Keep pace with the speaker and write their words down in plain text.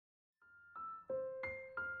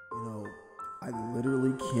You know, I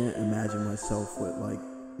literally can't imagine myself with like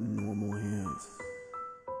normal hands.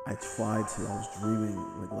 I tried to, I was dreaming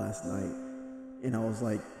like last night, and I was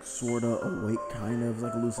like sorta awake, kind of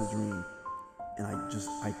like a lucid dream, and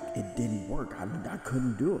it didn't work. I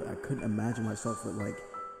couldn't do it. I couldn't imagine myself with like,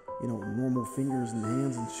 you know, normal fingers and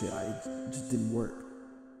hands and shit. It just didn't work.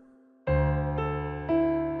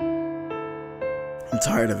 I'm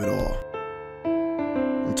tired of it all.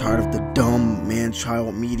 I'm tired of the dumb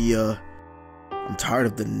man-child media. I'm tired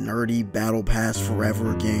of the nerdy Battle Pass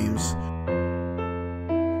Forever games.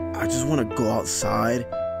 I just want to go outside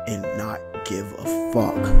and not give a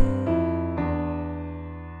fuck.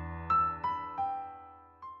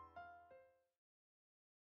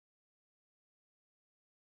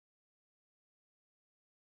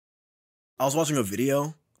 I was watching a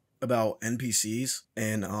video about NPCs,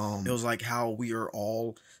 and it was like how we are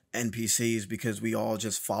all NPCs because we all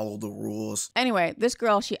just follow the rules. Anyway, this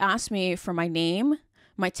girl, she asked me for my name,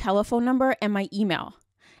 my telephone number, and my email.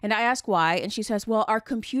 And I asked why, and she says, well, our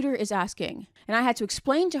computer is asking. And I had to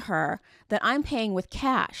explain to her that I'm paying with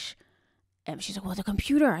cash. And she's like, well, the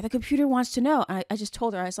computer wants to know. And I just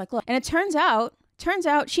told her, I was like, look. And it turns out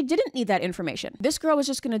she didn't need that information. This girl was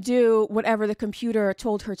just gonna do whatever the computer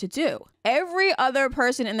told her to do. Every other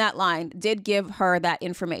person in that line did give her that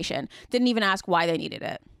information. Didn't even ask why they needed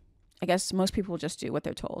it. I guess most people just do what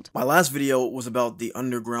they're told. My last video was about the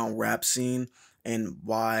underground rap scene and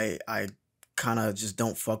why I kind of just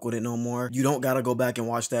don't fuck with it no more. You don't gotta go back and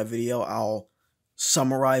watch that video. I'll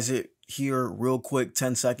summarize it here real quick,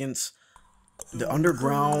 10 seconds. The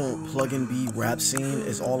underground plug-and-B rap scene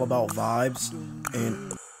is all about vibes,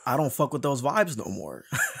 and I don't fuck with those vibes no more.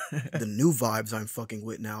 The new vibes I'm fucking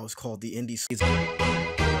with now is called the indie sleaze.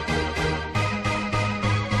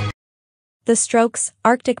 The Strokes,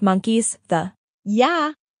 Arctic Monkeys, the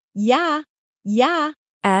Yeah.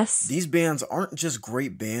 These bands aren't just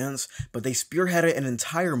great bands, but they spearheaded an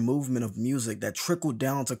entire movement of music that trickled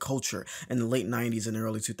down to culture in the late 90s and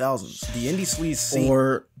early 2000s. The indie sleaze scene,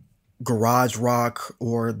 or garage rock,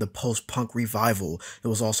 or the post-punk revival, it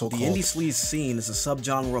was also called. The indie sleaze scene is a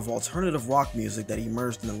subgenre of alternative rock music that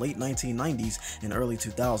emerged in the late 1990s and early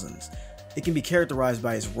 2000s. It can be characterized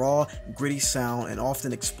by its raw, gritty sound and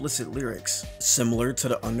often explicit lyrics. Similar to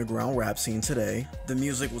the underground rap scene today, the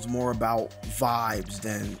music was more about vibes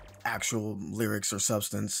than actual lyrics or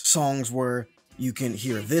substance. Songs where you can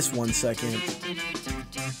hear this 1 second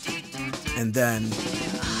and then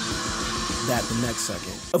that the next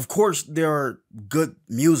second. Of course, there are good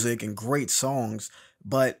music and great songs,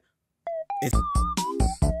 but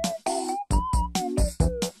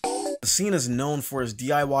the scene is known for its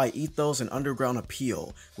DIY ethos and underground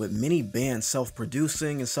appeal, with many bands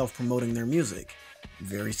self-producing and self-promoting their music.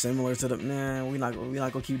 Very similar to the, we're not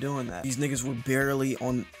gonna keep doing that. These niggas were barely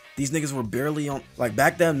on, like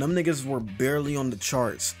back then, them niggas were barely on the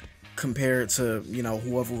charts compared to, you know,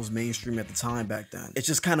 whoever was mainstream at the time back then. It's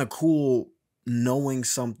just kind of cool knowing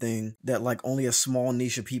something that like only a small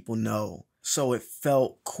niche of people know. So it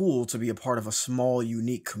felt cool to be a part of a small,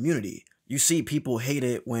 unique community. You see people hate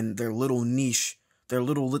it when their little niche, their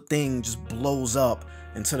little thing just blows up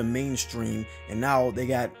into the mainstream, and now they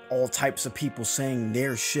got all types of people saying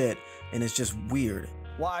their shit, and it's just weird.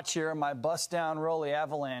 Watch here, my bust down rolly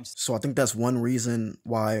avalanche. So I think that's one reason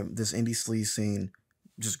why this indie sleaze scene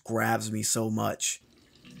just grabs me so much.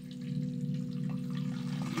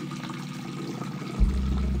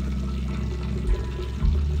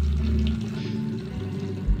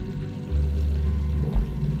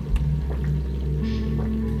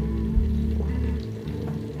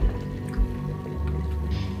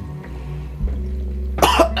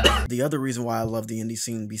 The other reason why I love the indie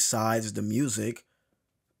scene besides the music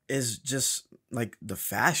is just like the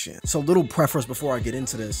fashion. So little preface before I get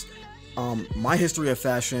into this. My history of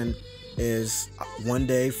fashion is one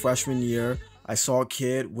day, freshman year, I saw a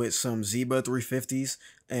kid with some Zebra 350s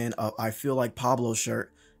and I Feel Like Pablo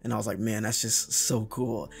shirt. And I was like, man, that's just so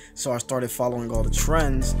cool. So I started following all the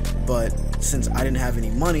trends, but since I didn't have any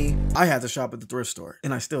money, I had to shop at the thrift store.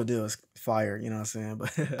 And I still do, it's fire, you know what I'm saying?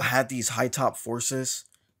 But I had these high top Forces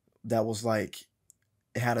that was like,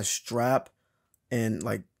 it had a strap and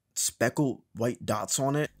like speckled white dots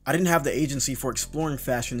on it. I didn't have the agency for exploring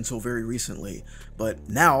fashion until very recently, but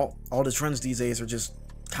now all the trends these days are just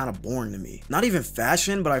kind of boring to me. Not even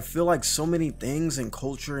fashion, but I feel like so many things in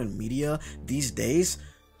culture and media these days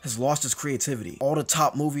has lost its creativity. All the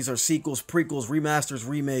top movies are sequels, prequels, remasters,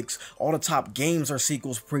 remakes. All the top games are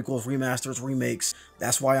sequels, prequels, remasters, remakes.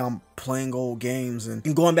 That's why I'm playing old games.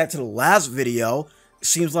 And going back to the last video,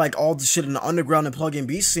 seems like all the shit in the underground and plug-in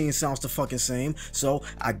beat scene sounds the fucking same, so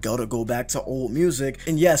I gotta go back to old music.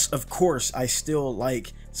 And yes, of course, I still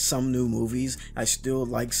like some new movies, I still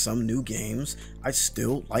like some new games, I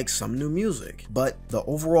still like some new music, but the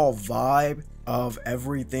overall vibe of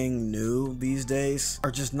everything new these days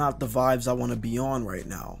are just not the vibes I want to be on right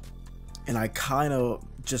now. And I kind of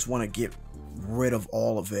just want to get rid of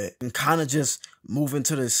all of it and kind of just move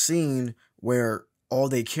into this scene where all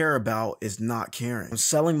they care about is not caring. I'm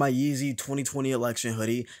selling my Yeezy 2020 election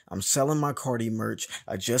hoodie. I'm selling my Cardi merch.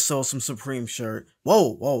 I just sold some Supreme shirt.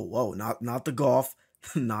 Whoa, whoa, whoa. Not the golf.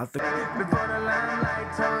 Not the...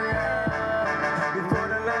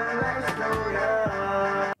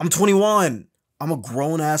 I'm 21. I'm a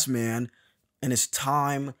grown-ass man. And it's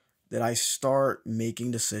time that I start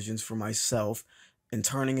making decisions for myself and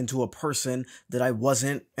turning into a person that I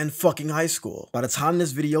wasn't in fucking high school. By the time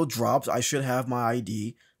this video drops, I should have my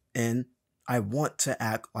ID, and I want to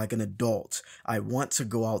act like an adult. I want to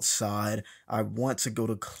go outside. I want to go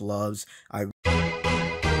to clubs. I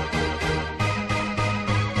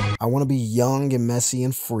want to be young and messy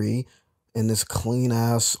and free in this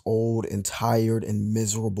clean-ass, old and tired and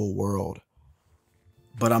miserable world.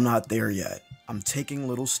 But I'm not there yet. I'm taking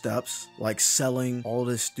little steps, like selling all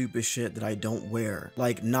this stupid shit that I don't wear,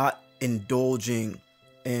 like not indulging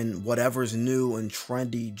in whatever's new and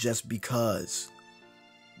trendy just because.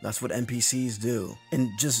 That's what NPCs do.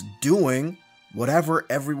 And just doing whatever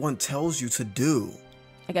everyone tells you to do.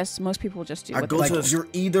 I guess most people just do. You're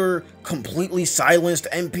either completely silenced,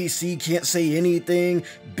 NPC can't say anything,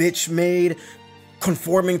 bitch made,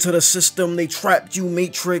 conforming to the system they trapped you,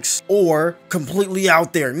 Matrix, or completely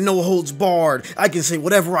out there, no holds barred, I can say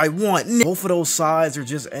whatever I want. Both of those sides are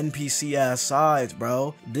just NPC ass sides,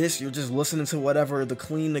 bro. This, you're just listening to whatever the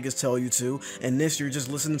clean niggas tell you to, and this, you're just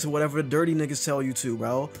listening to whatever the dirty niggas tell you to,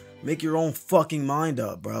 bro. Make your own fucking mind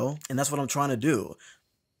up, bro. And that's what I'm trying to do.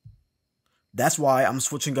 That's why I'm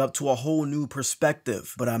switching up to a whole new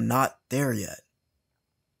perspective, but I'm not there yet.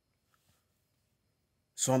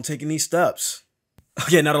 So I'm taking these steps.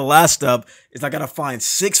 Okay, now the last step is I gotta find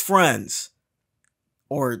 6 friends.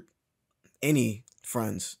 Or any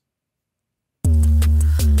friends.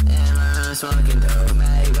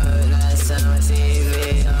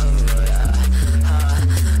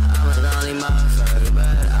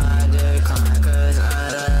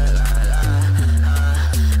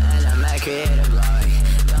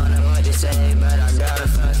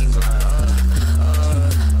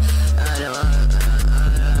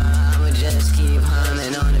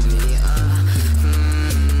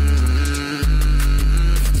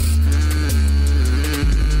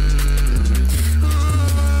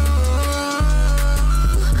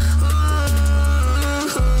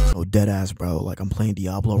 Dead ass, bro. Like, I'm playing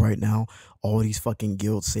Diablo right now. All these fucking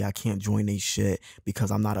guilds say I can't join they shit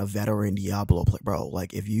because I'm not a veteran Diablo player, bro.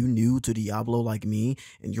 Like, if you new to Diablo like me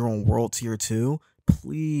and you're on world tier 2,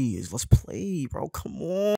 please, let's play, bro. Come on.